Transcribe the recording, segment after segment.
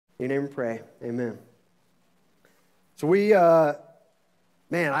In your name we pray. Amen. So I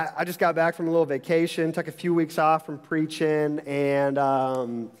just got back from a little vacation, took a few weeks off from preaching,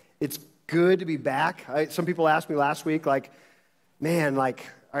 and it's good to be back. Some people asked me last week, are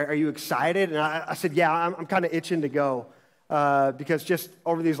you excited? And I said, yeah, I'm kind of itching to go because just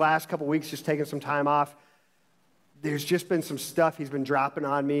over these last couple weeks, just taking some time off, there's just been some stuff he's been dropping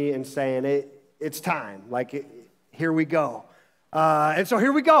on me and saying, it's time. Here we go. And so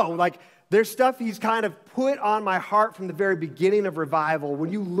here we go. There's stuff he's kind of put on my heart from the very beginning of revival. When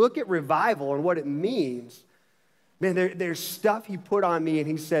you look at revival and what it means, man, there's stuff he put on me, and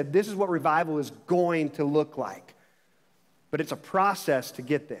he said, this is what revival is going to look like. But it's a process to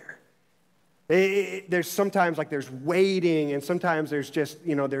get there. There's sometimes there's waiting, and sometimes there's just,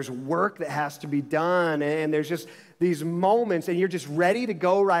 there's work that has to be done, and there's just these moments, and you're just ready to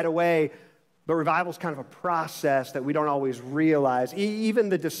go right away. But revival is kind of a process that we don't always realize. Even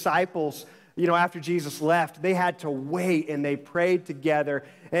the disciples, after Jesus left, they had to wait, and they prayed together,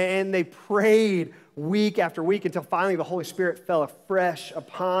 and they prayed week after week until finally the Holy Spirit fell afresh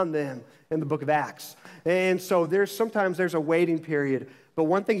upon them in the book of Acts. And so sometimes there's a waiting period. But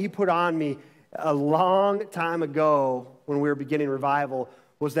one thing he put on me a long time ago when we were beginning revival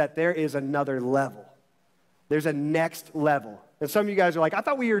was that there is another level. There's a next level. And some of you guys are like, I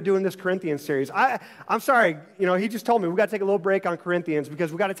thought we were doing this Corinthians series. I'm sorry, he just told me we got to take a little break on Corinthians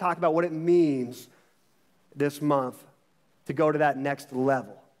because we got to talk about what it means this month to go to that next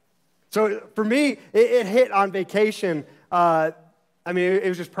level. So for me, it hit on vacation. It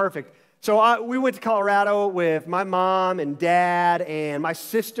was just perfect. So we went to Colorado with my mom and dad and my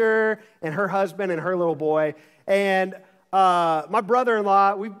sister and her husband and her little boy. And my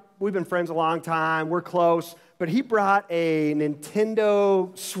brother-in-law, we've been friends a long time. We're close. But he brought a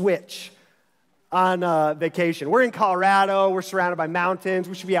Nintendo Switch on vacation. We're in Colorado. We're surrounded by mountains.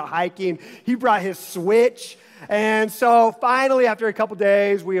 We should be out hiking. He brought his Switch. And so finally, after a couple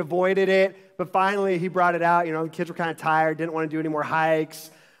days, we avoided it. But finally, he brought it out. The kids were kind of tired, didn't want to do any more hikes.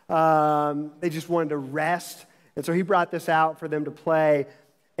 They just wanted to rest. And so he brought this out for them to play.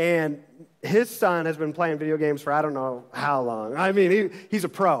 And his son has been playing video games for I don't know how long. He's a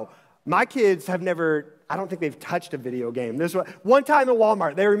pro. My kids have never, I don't think they've touched a video game. This was one time at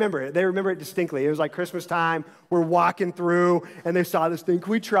Walmart, they remember it. They remember it distinctly. It was like Christmas time. We're walking through, and they saw this thing. Can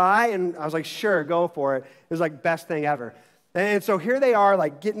we try? And I was like, sure, go for it. It was like best thing ever. And so here they are,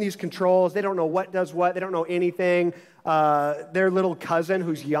 getting these controls. They don't know what does what. They don't know anything. Their little cousin,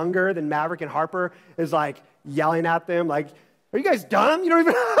 who's younger than Maverick and Harper, is yelling at them, are you guys dumb? You don't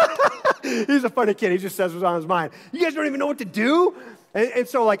even... He's a funny kid. He just says what's on his mind. You guys don't even know what to do? And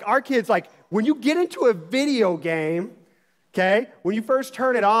so, our kids, when you get into a video game, okay, when you first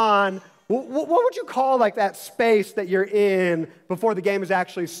turn it on, what would you call, that space that you're in before the game has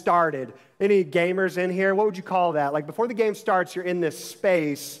actually started? Any gamers in here? What would you call that? Before the game starts, you're in this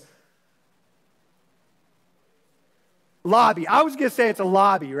space. Lobby. I was going to say it's a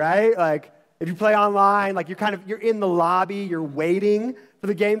lobby, right? If you play online, you're in the lobby, you're waiting for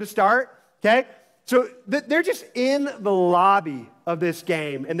the game to start, okay? So they're just in the lobby of this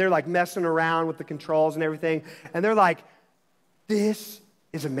game, and they're messing around with the controls and everything, and they're like, this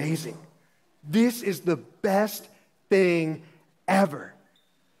is amazing. This is the best thing ever.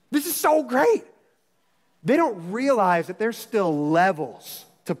 This is so great. They don't realize that there's still levels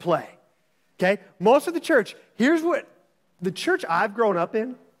to play, okay? Most of the church, here's what the church I've grown up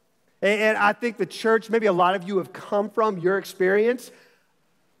in, and I think the church, maybe a lot of you have come from your experience,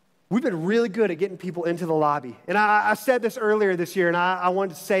 we've been really good at getting people into the lobby. And I said this earlier this year, and I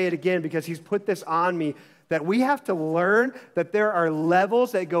wanted to say it again because he's put this on me, that we have to learn that there are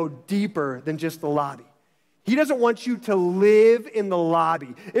levels that go deeper than just the lobby. He doesn't want you to live in the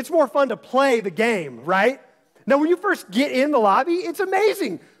lobby. It's more fun to play the game, right? Now, when you first get in the lobby, it's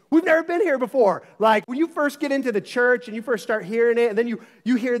amazing. We've never been here before. When you first get into the church and you first start hearing it, and then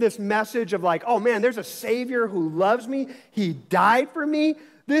you hear this message of oh man, there's a Savior who loves me. He died for me.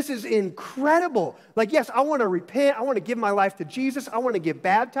 This is incredible. Yes, I want to repent. I want to give my life to Jesus. I want to get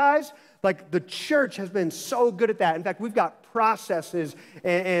baptized. The church has been so good at that. In fact, we've got processes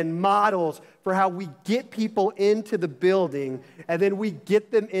and models for how we get people into the building, and then we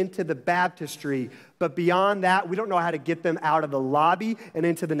get them into the baptistry. But beyond that, we don't know how to get them out of the lobby and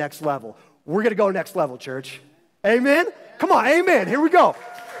into the next level. We're going to go next level, church. Amen? Come on, amen. Here we go.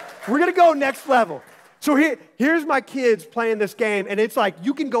 We're going to go next level. So here's my kids playing this game, and it's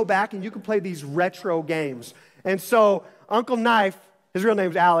you can go back and you can play these retro games. And so Uncle Knife, his real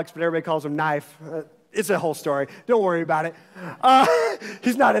name's Alex, but everybody calls him Knife. It's a whole story. Don't worry about it.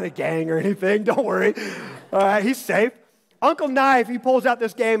 He's not in a gang or anything. Don't worry. He's safe. Uncle Knife, he pulls out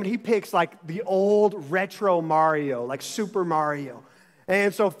this game and he picks like the old retro Mario, like Super Mario.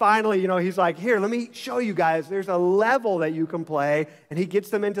 And so finally, he's like, here, let me show you guys. There's a level that you can play. And he gets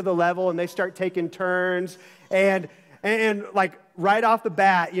them into the level and they start taking turns. And like right off the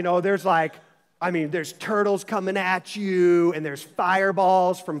bat, there's turtles coming at you and there's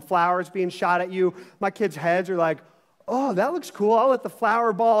fireballs from flowers being shot at you. My kids' heads are like, oh, that looks cool. I'll let the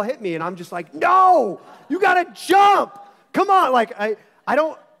flower ball hit me. And I'm just like, no, you got to jump. Come on. Like, I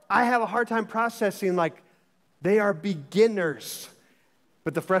have a hard time processing, like, they are beginners.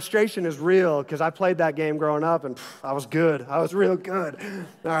 But the frustration is real because I played that game growing up and I was good. I was real good.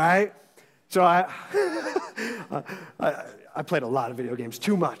 All right? So I played a lot of video games,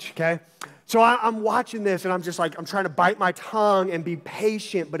 too much, okay? So I'm watching this and I'm just like, I'm trying to bite my tongue and be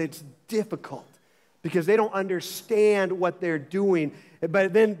patient, but it's difficult because they don't understand what they're doing.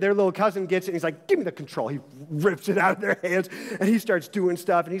 But then their little cousin gets it and he's like, give me the control. He rips it out of their hands and he starts doing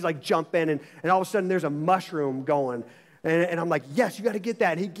stuff and he's like jumping and all of a sudden there's a mushroom going. And I'm like, yes, you got to get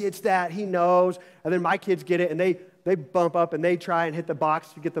that. And he gets that. He knows. And then my kids get it, and they bump up, and they try and hit the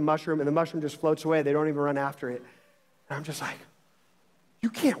box to get the mushroom, and the mushroom just floats away. They don't even run after it. And I'm just like,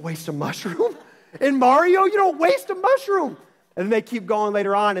 you can't waste a mushroom. In Mario, you don't waste a mushroom. And then they keep going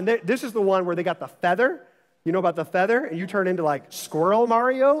later on, and this is the one where they got the feather. You know about the feather? And you turn into, like, Squirrel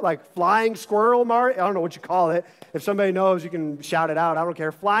Mario, like Flying Squirrel Mario. I don't know what you call it. If somebody knows, you can shout it out. I don't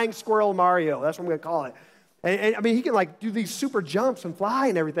care. Flying Squirrel Mario. That's what I'm going to call it. And I mean, he can like do these super jumps and fly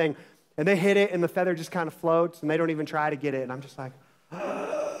and everything. And they hit it and the feather just kind of floats and they don't even try to get it. And I'm just like,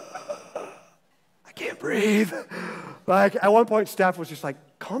 I can't breathe. Like at one point, Steph was just like,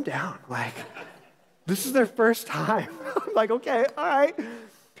 calm down. Like, this is their first time. I'm like, okay, all right.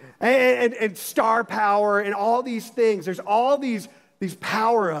 And star power and all these things. There's all these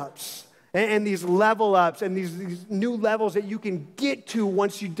power-ups. And these level ups and these new levels that you can get to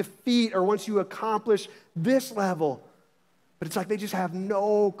once you defeat or once you accomplish this level. But it's like they just have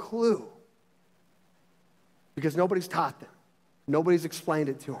no clue because nobody's taught them. Nobody's explained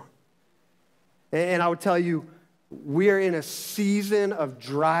it to them. And I would tell you, we are in a season of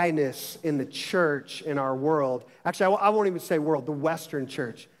dryness in the church in our world. Actually, I won't even say world, the Western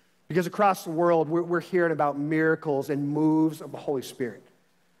church. Because across the world, we're hearing about miracles and moves of the Holy Spirit.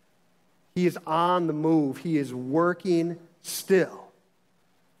 He is on the move. He is working still.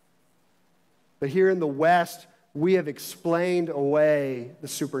 But here in the West, we have explained away the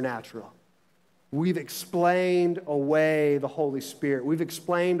supernatural. We've explained away the Holy Spirit. We've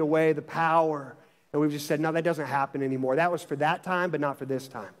explained away the power. And we've just said, no, that doesn't happen anymore. That was for that time, but not for this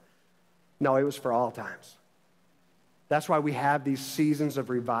time. No, it was for all times. That's why we have these seasons of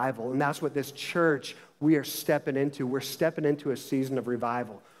revival. And that's what this church, we are stepping into. We're stepping into a season of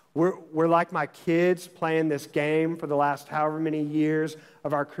revival. We're like my kids playing this game for the last however many years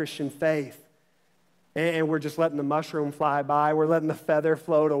of our Christian faith. And we're just letting the mushroom fly by. We're letting the feather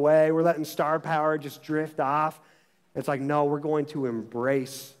float away. We're letting star power just drift off. It's like, no, we're going to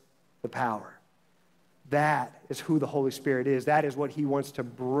embrace the power. That is who the Holy Spirit is. That is what he wants to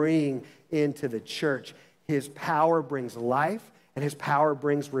bring into the church. His power brings life, and his power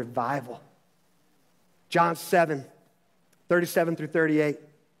brings revival. John 7, 37 through 38.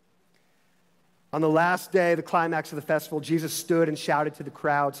 On the last day, the climax of the festival, Jesus stood and shouted to the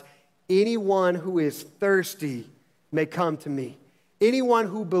crowds, anyone who is thirsty may come to me. Anyone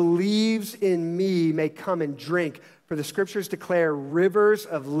who believes in me may come and drink. For the scriptures declare rivers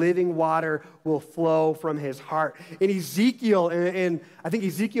of living water will flow from his heart. In Ezekiel, in I think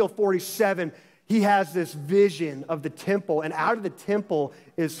Ezekiel 47, he has this vision of the temple, and out of the temple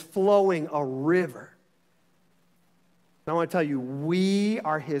is flowing a river. I want to tell you, we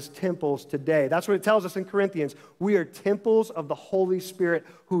are his temples today. That's what it tells us in Corinthians. We are temples of the Holy Spirit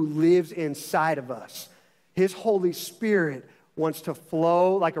who lives inside of us. His Holy Spirit wants to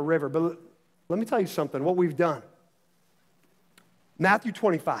flow like a river. But let me tell you something, what we've done. Matthew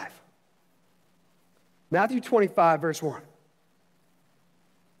 25. Matthew 25, verse 1.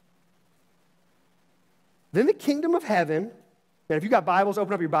 Then the kingdom of heaven, and if you got Bibles,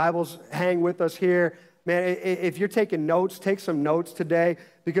 open up your Bibles, hang with us here. Man, if you're taking notes, take some notes today,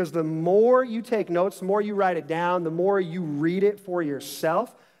 because the more you take notes, the more you write it down, the more you read it for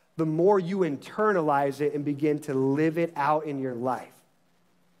yourself, the more you internalize it and begin to live it out in your life.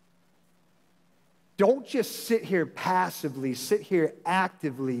 Don't just sit here passively, sit here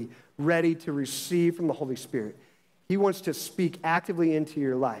actively, ready to receive from the Holy Spirit. He wants to speak actively into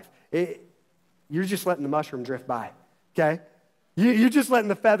your life. You're just letting the mushroom drift by, okay? You're just letting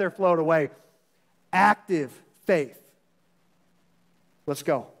the feather float away. Active faith. Let's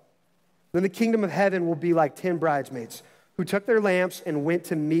go. Then the kingdom of heaven will be like 10 bridesmaids who took their lamps and went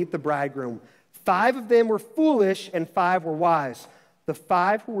to meet the bridegroom. 5 of them were foolish and 5 were wise. The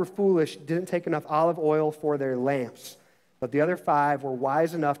 5 who were foolish didn't take enough olive oil for their lamps, but the other 5 were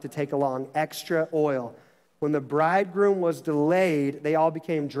wise enough to take along extra oil. When the bridegroom was delayed, they all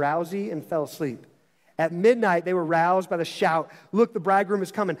became drowsy and fell asleep. At midnight, they were roused by the shout, "Look, the bridegroom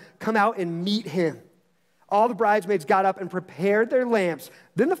is coming. Come out and meet him." All the bridesmaids got up and prepared their lamps.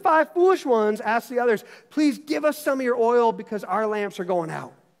 Then the 5 foolish ones asked the others, "Please give us some of your oil because our lamps are going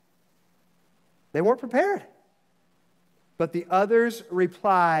out." They weren't prepared. But the others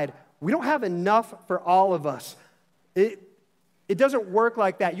replied, "We don't have enough for all of us." It doesn't work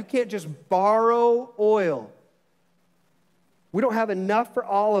like that. You can't just borrow oil. We don't have enough for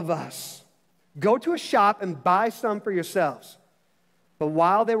all of us. Go to a shop and buy some for yourselves. But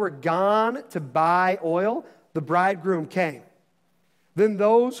while they were gone to buy oil, the bridegroom came. Then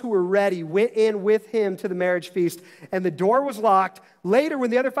those who were ready went in with him to the marriage feast, and the door was locked. Later,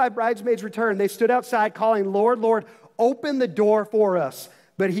 when the other 5 bridesmaids returned, they stood outside calling, "Lord, Lord, open the door for us."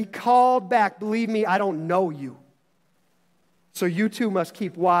 But he called back, "Believe me, I don't know you. So you too must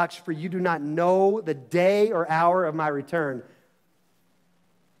keep watch, for you do not know the day or hour of my return."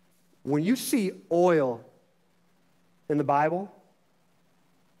 When you see oil in the Bible,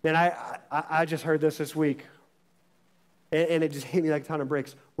 and I just heard this week, and it just hit me like a ton of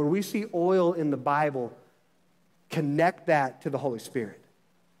bricks. When we see oil in the Bible, connect that to the Holy Spirit.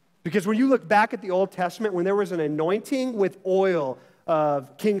 Because when you look back at the Old Testament, when there was an anointing with oil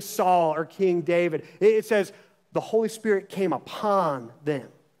of King Saul or King David, it says the Holy Spirit came upon them.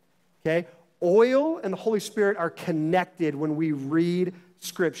 Okay? Oil and the Holy Spirit are connected when we read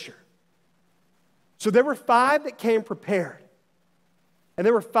Scripture. So there were 5 that came prepared. And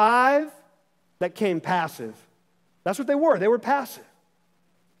there were 5 that came passive. That's what they were. They were passive.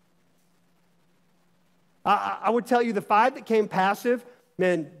 I would tell you the 5 that came passive,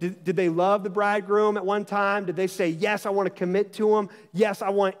 man, did they love the bridegroom at one time? Did they say, "Yes, I want to commit to him. Yes, I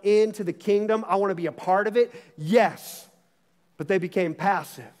want into the kingdom. I want to be a part of it"? Yes. But they became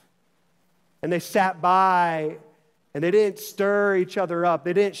passive. And they sat by, and they didn't stir each other up.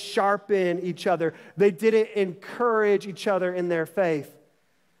 They didn't sharpen each other. They didn't encourage each other in their faith.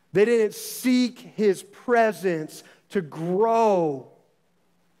 They didn't seek his presence to grow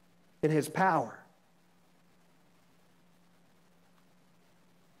in his power.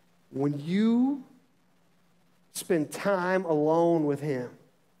 When you spend time alone with him,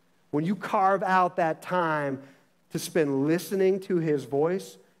 when you carve out that time to spend listening to his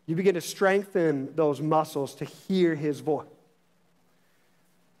voice, you begin to strengthen those muscles to hear his voice.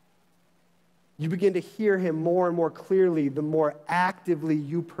 You begin to hear him more and more clearly the more actively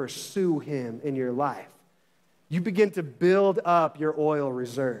you pursue him in your life. You begin to build up your oil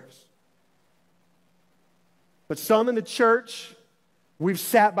reserves. But some in the church, we've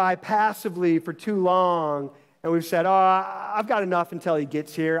sat by passively for too long, and we've said, "Oh, I've got enough until he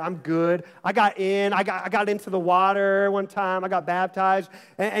gets here. I'm good. I got into the water one time. I got baptized."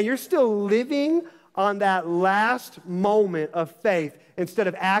 And you're still living on that last moment of faith instead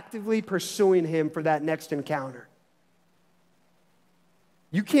of actively pursuing him for that next encounter.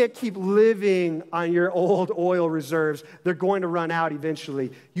 You can't keep living on your old oil reserves. They're going to run out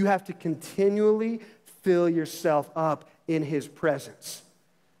eventually. You have to continually fill yourself up in his presence.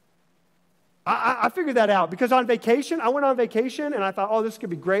 I figured that out because on vacation, I went on vacation and I thought, "Oh, this could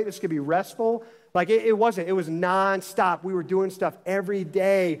be great. This could be restful." Like it wasn't. It was nonstop. We were doing stuff every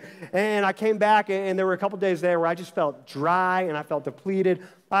day. And I came back and there were a couple days there where I just felt dry and I felt depleted.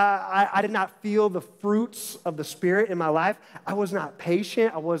 I did not feel the fruits of the Spirit in my life. I was not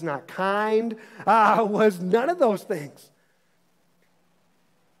patient. I was not kind. I was none of those things.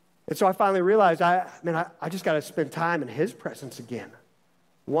 And so I finally realized, I just got to spend time in his presence again.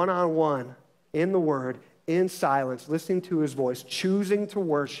 One-on-one, in the Word, in silence, listening to his voice, choosing to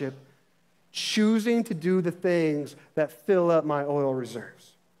worship, choosing to do the things that fill up my oil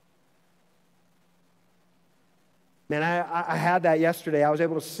reserves. Man, I had that yesterday. I was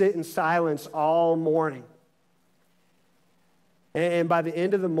able to sit in silence all morning. And by the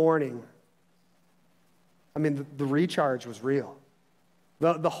end of the morning, the recharge was real.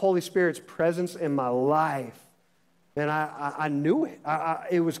 The Holy Spirit's presence in my life, and I knew it.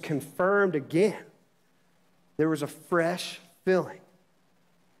 It was confirmed again. There was a fresh filling.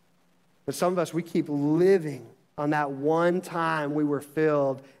 But some of us, we keep living on that one time we were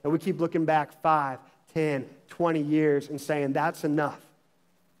filled, and we keep looking back 5, 10, 20 years and saying, "That's enough."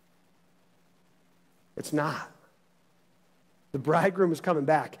 It's not. The bridegroom is coming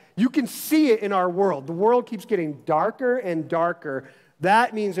back. You can see it in our world. The world keeps getting darker and darker.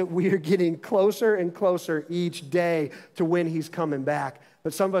 That means that we are getting closer and closer each day to when he's coming back.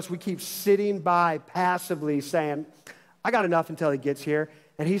 But some of us, we keep sitting by passively saying, I got enough until he gets here.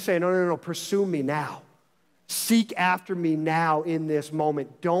 And he's saying, no, pursue me now. Seek after me now in this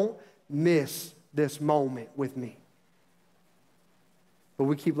moment. Don't miss this moment with me. But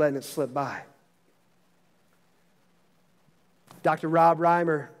we keep letting it slip by. Dr. Rob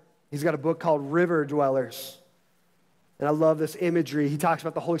Reimer, he's got a book called River Dwellers. And I love this imagery. He talks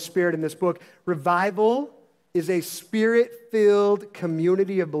about the Holy Spirit in this book. Revival is a spirit-filled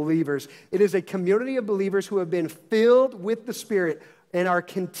community of believers. It is a community of believers who have been filled with the Spirit and are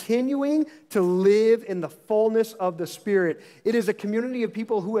continuing to live in the fullness of the Spirit. It is a community of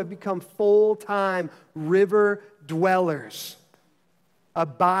people who have become full-time river dwellers.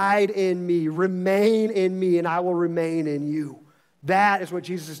 Abide in me, remain in me, and I will remain in you. That is what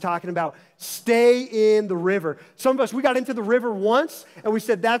Jesus is talking about. Stay in the river. Some of us, we got into the river once, and we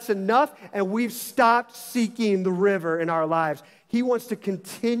said that's enough, and we've stopped seeking the river in our lives. He wants to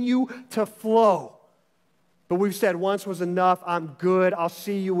continue to flow. But we've said once was enough. I'm good. I'll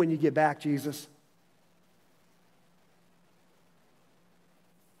see you when you get back, Jesus.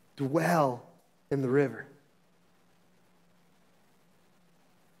 Dwell in the river.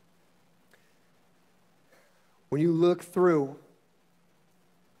 When you look through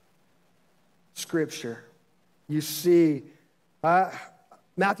Scripture, you see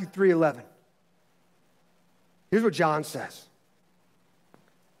Matthew 3:11. Here's what John says.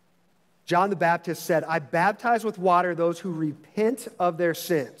 John the Baptist said, I baptize with water those who repent of their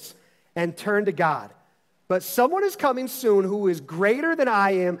sins and turn to God. But someone is coming soon who is greater than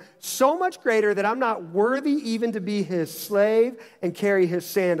I am, so much greater that I'm not worthy even to be his slave and carry his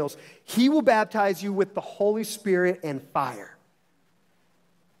sandals. He will baptize you with the Holy Spirit and fire.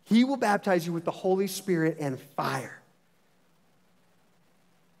 He will baptize you with the Holy Spirit and fire.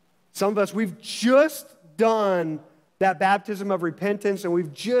 Some of us, we've just done that baptism of repentance, and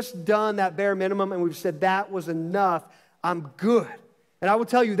we've just done that bare minimum, and we've said that was enough. I'm good. And I will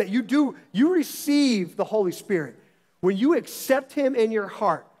tell you that you receive the Holy Spirit. When you accept him in your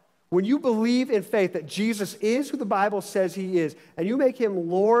heart, when you believe in faith that Jesus is who the Bible says he is, and you make him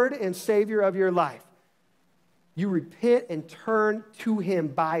Lord and Savior of your life, you repent and turn to him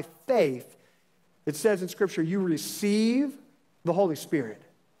by faith. It says in Scripture, you receive the Holy Spirit.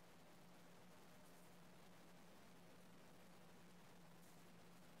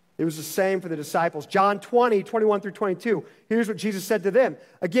 It was the same for the disciples. John 20, 21 through 22. Here's what Jesus said to them.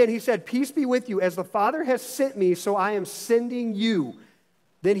 Again, he said, peace be with you. As the Father has sent me, so I am sending you.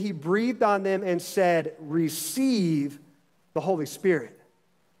 Then he breathed on them and said, receive the Holy Spirit.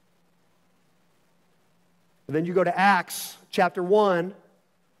 And then you go to Acts chapter 1,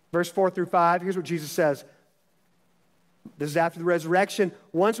 verse 4 through 5. Here's what Jesus says. This is after the resurrection.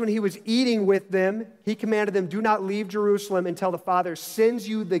 Once when he was eating with them, he commanded them, do not leave Jerusalem until the Father sends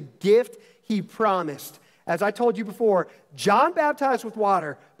you the gift he promised. As I told you before, John baptized with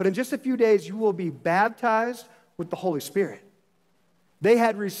water, but in just a few days you will be baptized with the Holy Spirit. They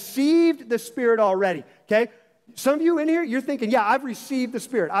had received the Spirit already, okay? Some of you in here, you're thinking, yeah, I've received the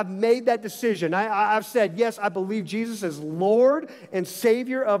Spirit. I've made that decision. I've said, yes, I believe Jesus is Lord and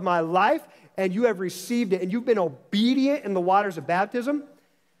Savior of my life, and you have received it, and you've been obedient in the waters of baptism.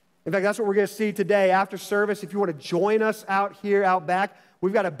 In fact, that's what we're going to see today after service. If you want to join us out here, out back,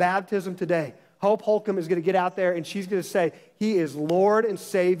 we've got a baptism today. Hope Holcomb is going to get out there, and she's going to say, he is Lord and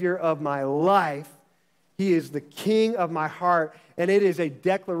Savior of my life. He is the King of my heart, and it is a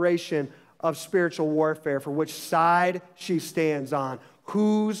declaration of spiritual warfare for which side she stands on,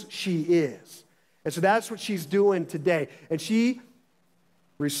 whose she is. And so that's what she's doing today. And she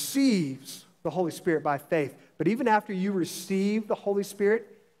receives the Holy Spirit by faith. But even after you receive the Holy Spirit,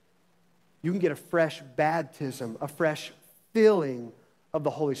 you can get a fresh baptism, a fresh filling of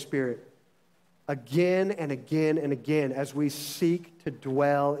the Holy Spirit again and again and again as we seek to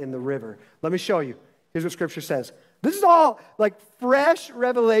dwell in the river. Let me show you. Here's what Scripture says. This is all like fresh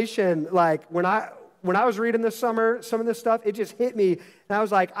revelation. Like when I was reading this summer, some of this stuff, it just hit me. And I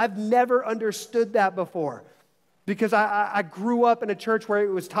was like, I've never understood that before. Because I grew up in a church where it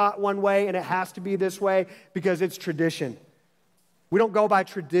was taught one way and it has to be this way because it's tradition. We don't go by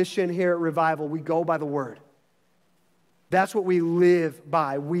tradition here at Revival. We go by the Word. That's what we live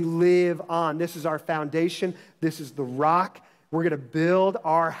by. We live on. This is our foundation. This is the rock. We're going to build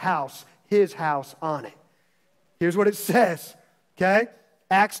our house, His house, on it. Here's what it says, okay?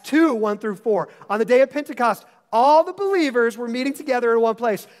 Acts 2, 1 through 4. On the day of Pentecost, all the believers were meeting together in one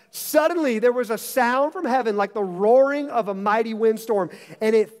place. Suddenly, there was a sound from heaven like the roaring of a mighty windstorm,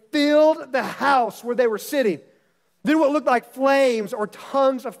 and it filled the house where they were sitting. Then what looked like flames or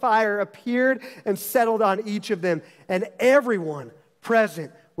tongues of fire appeared and settled on each of them. And everyone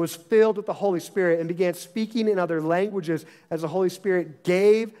present was filled with the Holy Spirit and began speaking in other languages as the Holy Spirit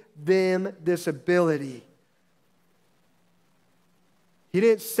gave them this ability. He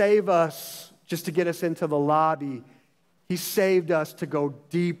didn't save us just to get us into the lobby. He saved us to go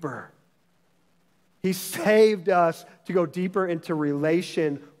deeper. He saved us to go deeper into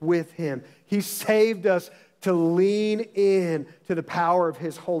relation with Him. He saved us to lean in to the power of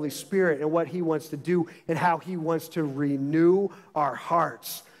His Holy Spirit and what He wants to do and how He wants to renew our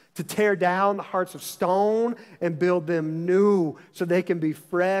hearts, to tear down the hearts of stone and build them new so they can be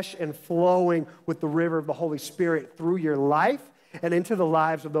fresh and flowing with the river of the Holy Spirit through your life and into the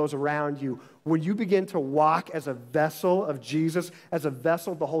lives of those around you. When you begin to walk as a vessel of Jesus, as a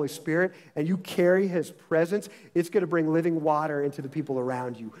vessel of the Holy Spirit, and you carry His presence, it's going to bring living water into the people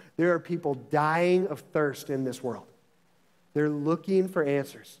around you. There are people dying of thirst in this world. They're looking for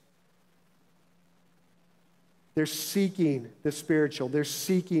answers. They're seeking the spiritual. They're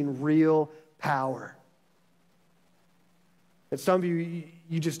seeking real power. And some of you,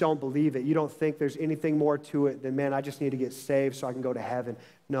 you just don't believe it. You don't think there's anything more to it than, man, I just need to get saved so I can go to heaven.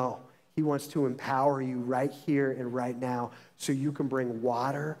 No, He wants to empower you right here and right now so you can bring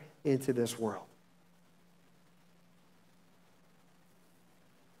water into this world.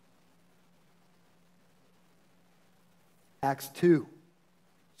 Acts 2,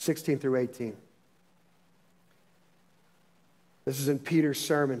 16 through 18. This is in Peter's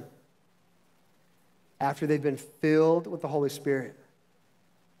sermon. After they've been filled with the Holy Spirit,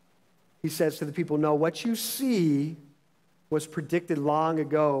 he says to the people, no, what you see was predicted long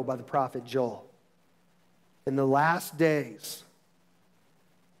ago by the prophet Joel. In the last days,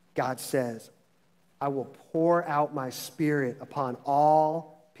 God says, I will pour out my Spirit upon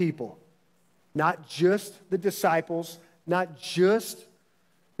all people, not just the disciples, not just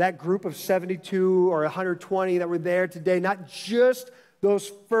that group of 72 or 120 that were there today, not just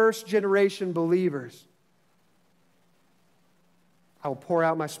those first generation believers. I will pour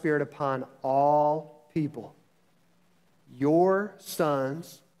out my Spirit upon all people. Your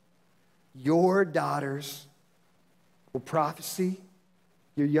sons, your daughters will prophesy.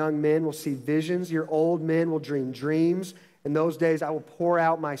 Your young men will see visions. Your old men will dream dreams. In those days, I will pour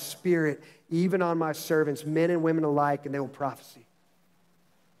out my Spirit even on my servants, men and women alike, and they will prophesy.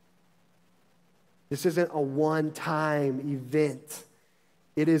 This isn't a one-time event.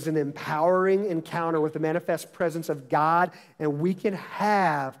 It is an empowering encounter with the manifest presence of God, and we can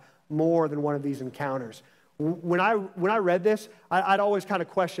have more than one of these encounters. When I read this, I'd always kind of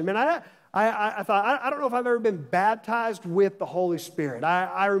question, man, I thought, I don't know if I've ever been baptized with the Holy Spirit.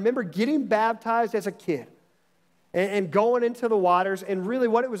 I remember getting baptized as a kid and going into the waters, and really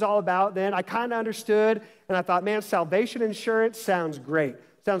what it was all about then, I kind of understood, and I thought, man, salvation insurance sounds great.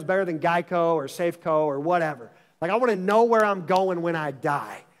 Sounds better than Geico or Safeco or whatever. Like, I want to know where I'm going when I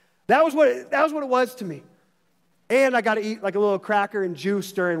die. That was what it was to me. And I got to eat like a little cracker and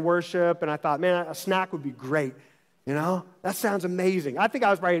juice during worship, and I thought, man, a snack would be great. You know, that sounds amazing. I think I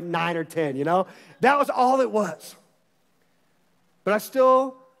was probably 9 or 10, you know. That was all it was. But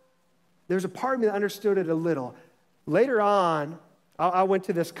there's a part of me that understood it a little. Later on, I went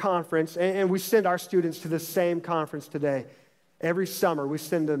to this conference, and we send our students to this same conference today. Every summer, we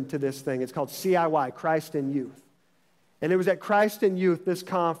send them to this thing. It's called CIY, Christ in Youth. And it was at Christ in Youth, this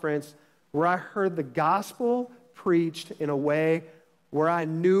conference, where I heard the gospel preached in a way where I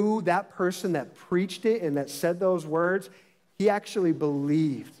knew that person that preached it and that said those words, he actually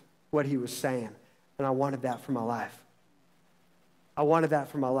believed what he was saying. And I wanted that for my life. I wanted that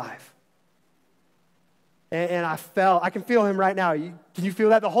for my life. And I can feel him right now. Can you feel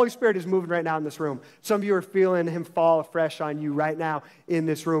that? The Holy Spirit is moving right now in this room. Some of you are feeling him fall afresh on you right now in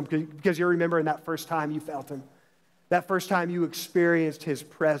this room because you're remembering that first time you felt him, that first time you experienced his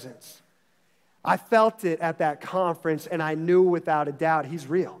presence. I felt it at that conference, and I knew without a doubt he's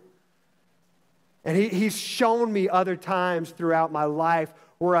real. And he's shown me other times throughout my life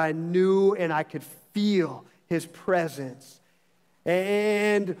where I knew and I could feel his presence.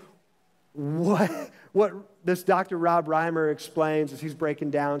 And what this Dr. Rob Reimer explains as he's breaking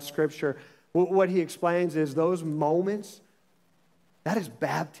down Scripture, what he explains is those moments, that is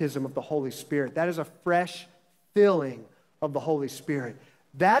baptism of the Holy Spirit. That is a fresh filling of the Holy Spirit.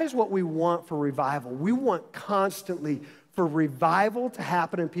 That is what we want for revival. We want constantly for revival to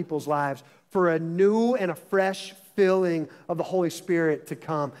happen in people's lives, for a new and a fresh filling of the Holy Spirit to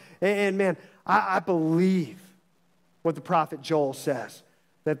come. And man, I believe what the prophet Joel says.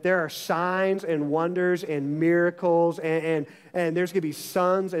 that there are signs and wonders and miracles, and there's going to be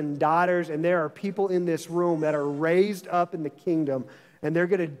sons and daughters, and there are people in this room that are raised up in the kingdom, and they're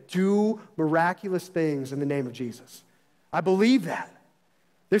going to do miraculous things in the name of Jesus. I believe that.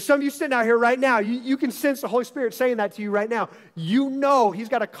 There's some of you sitting out here right now. You can sense the Holy Spirit saying that to you right now. You know He's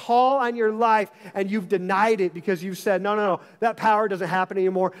got a call on your life, and you've denied it because you've said, no, that power doesn't happen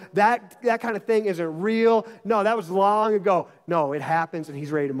anymore. That kind of thing isn't real. No, that was long ago. No, it happens, and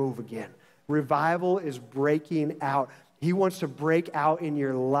He's ready to move again. Revival is breaking out. He wants to break out in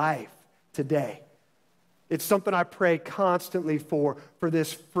your life today. It's something I pray constantly for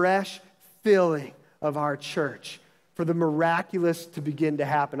this fresh filling of our church, for the miraculous to begin to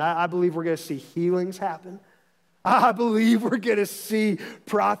happen. I believe we're going to see healings happen. I believe we're going to see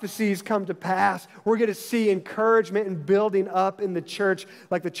prophecies come to pass. We're going to see encouragement and building up in the church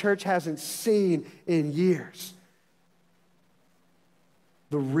like the church hasn't seen in years.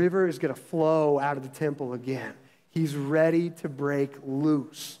 The river is going to flow out of the temple again. He's ready to break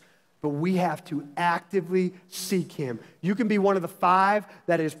loose. But we have to actively seek Him. You can be one of the 5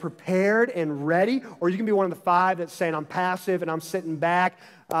 that is prepared and ready, or you can be one of the 5 that's saying, I'm passive and I'm sitting back.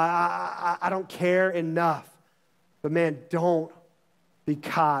 I don't care enough. But man, don't be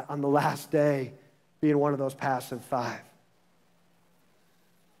caught on the last day being one of those passive 5.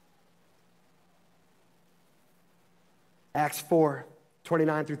 Acts 4,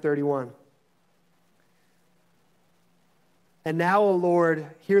 29 through 31. And now, O Lord,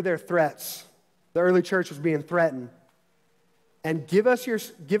 hear their threats. The early church was being threatened. And give us your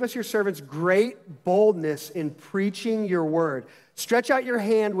servants great boldness in preaching your word. Stretch out your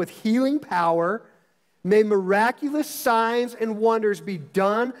hand with healing power. May miraculous signs and wonders be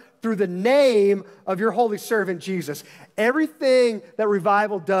done through the name of your holy servant Jesus. Everything that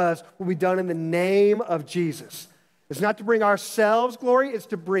revival does will be done in the name of Jesus. It's not to bring ourselves glory, it's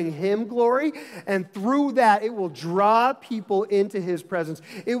to bring Him glory. And through that, it will draw people into His presence.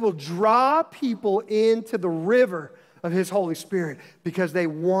 It will draw people into the river of His Holy Spirit because they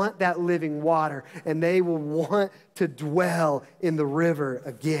want that living water and they will want to dwell in the river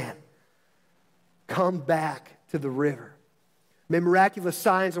again. Come back to the river. May miraculous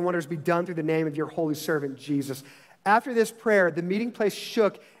signs and wonders be done through the name of your holy servant Jesus. After this prayer, the meeting place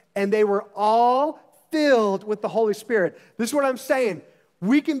shook and they were all filled with the Holy Spirit. This is what I'm saying.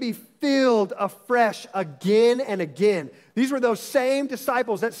 We can be filled afresh again and again. These were those same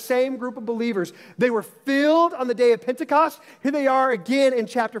disciples, that same group of believers. They were filled on the day of Pentecost. Here they are again in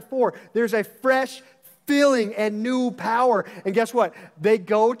chapter 4. There's a fresh filling and new power. And guess what? They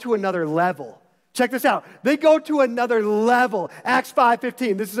go to another level. Check this out. They go to another level. Acts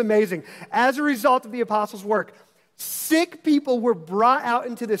 5:15. This is amazing. As a result of the apostles' work, sick people were brought out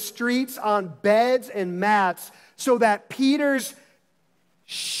into the streets on beds and mats so that Peter's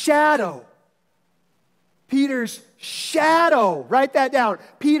shadow, write that down,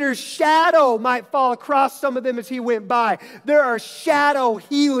 Peter's shadow might fall across some of them as he went by. There are shadow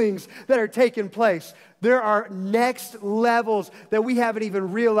healings that are taking place. There are next levels that we haven't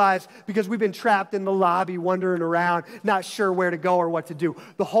even realized because we've been trapped in the lobby, wandering around, not sure where to go or what to do.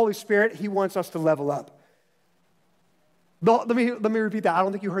 The Holy Spirit, He wants us to level up. Let me repeat that. I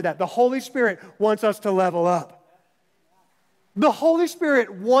don't think you heard that. The Holy Spirit wants us to level up. The Holy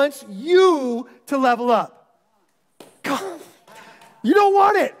Spirit wants you to level up. Come. You don't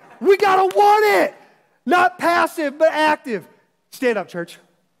want it. We got to want it. Not passive, but active. Stand up, church.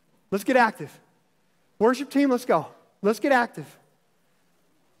 Let's get active. Worship team, let's go. Let's get active.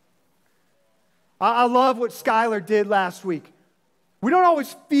 I love what Skylar did last week. We don't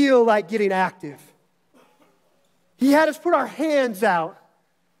always feel like getting active. He had us put our hands out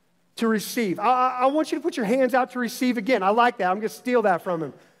to receive. I want you to put your hands out to receive again. I like that. I'm going to steal that from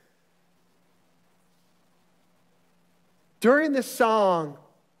him. During this song,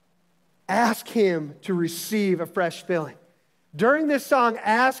 ask Him to receive a fresh filling. During this song,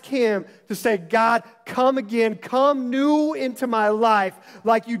 ask Him to say, God, come again. Come new into my life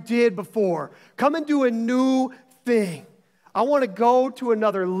like you did before. Come and do a new thing. I want to go to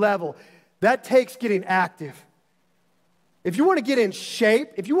another level. That takes getting active. If you want to get in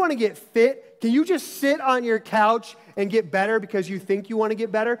shape, if you want to get fit, can you just sit on your couch and get better because you think you want to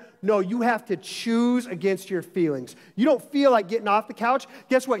get better? No, you have to choose against your feelings. You don't feel like getting off the couch.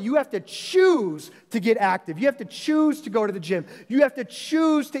 Guess what? You have to choose to get active. You have to choose to go to the gym. You have to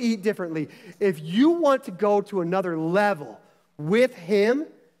choose to eat differently. If you want to go to another level with Him,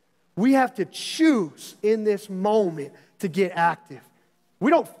 we have to choose in this moment to get active.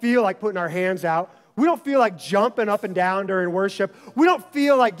 We don't feel like putting our hands out. We don't feel like jumping up and down during worship. We don't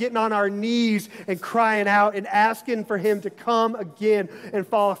feel like getting on our knees and crying out and asking for him to come again and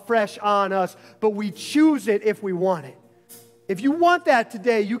fall afresh on us. But we choose it if we want it. If you want that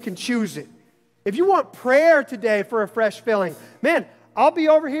today, you can choose it. If you want prayer today for a fresh filling, man, I'll be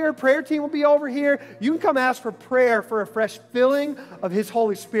over here. Prayer team will be over here. You can come ask for prayer for a fresh filling of his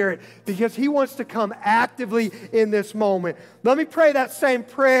Holy Spirit because he wants to come actively in this moment. Let me pray that same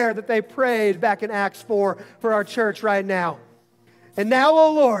prayer that they prayed back in Acts 4 for our church right now. And now,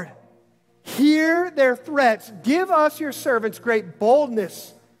 O Lord, hear their threats. Give us, your servants, great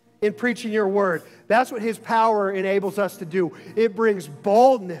boldness in preaching your word. That's what his power enables us to do. It brings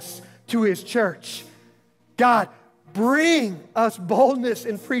boldness to his church. God, bring us boldness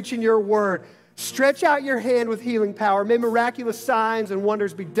in preaching your word. Stretch out your hand with healing power. May miraculous signs and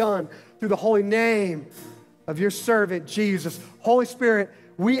wonders be done through the holy name of your servant, Jesus. Holy Spirit,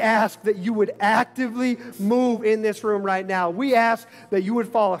 we ask that you would actively move in this room right now. We ask that you would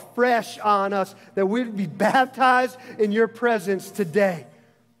fall afresh on us, that we would be baptized in your presence today.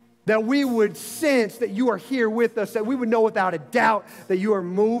 That we would sense that you are here with us, that we would know without a doubt that you are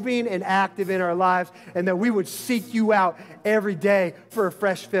moving and active in our lives, and that we would seek you out every day for a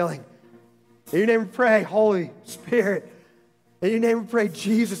fresh filling. In your name we pray, Holy Spirit. In your name we pray,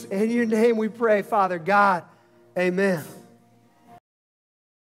 Jesus. In your name we pray, Father God. Amen.